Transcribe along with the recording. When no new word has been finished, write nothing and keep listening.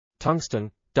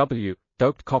Tungsten, W,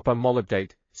 doped copper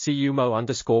molybdate,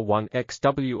 CuMoO_1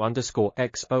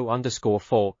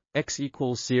 XW_XO_4, X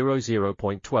equals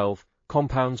 0.12,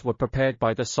 compounds were prepared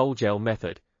by the sol-gel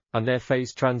method, and their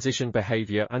phase transition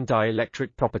behavior and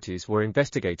dielectric properties were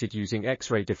investigated using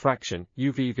X-ray diffraction,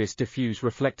 UV-vis diffuse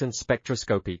reflectance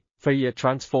spectroscopy, Fourier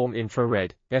transform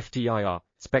infrared, FTIR,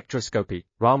 spectroscopy,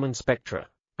 Raman spectra,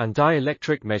 and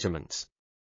dielectric measurements.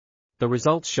 The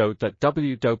results showed that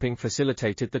W doping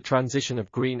facilitated the transition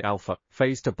of green alpha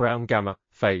phase to brown gamma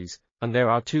phase, and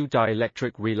there are two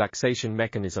dielectric relaxation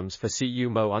mechanisms for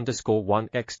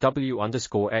CuMoO_1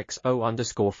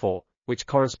 XW_XO_4, which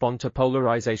correspond to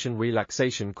polarization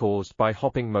relaxation caused by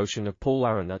hopping motion of Paul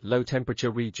iron at low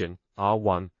temperature region,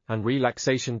 R1, and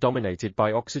relaxation dominated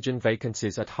by oxygen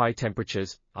vacancies at high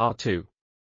temperatures, R2.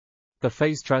 The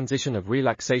phase transition of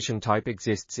relaxation type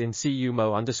exists in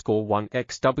CuMoO_1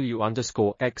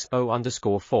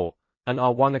 XW_XO_4, and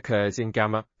R1 occurs in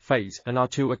gamma phase and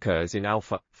R2 occurs in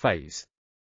alpha phase.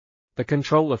 The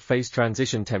control of phase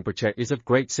transition temperature is of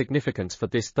great significance for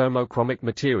this thermochromic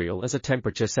material as a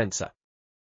temperature sensor.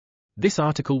 This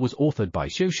article was authored by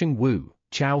Xiusheng Wu,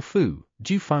 Chao Fu,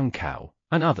 Jufang Cao,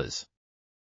 and others.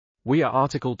 We are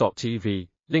RTCLTV,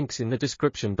 links in the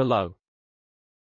description below.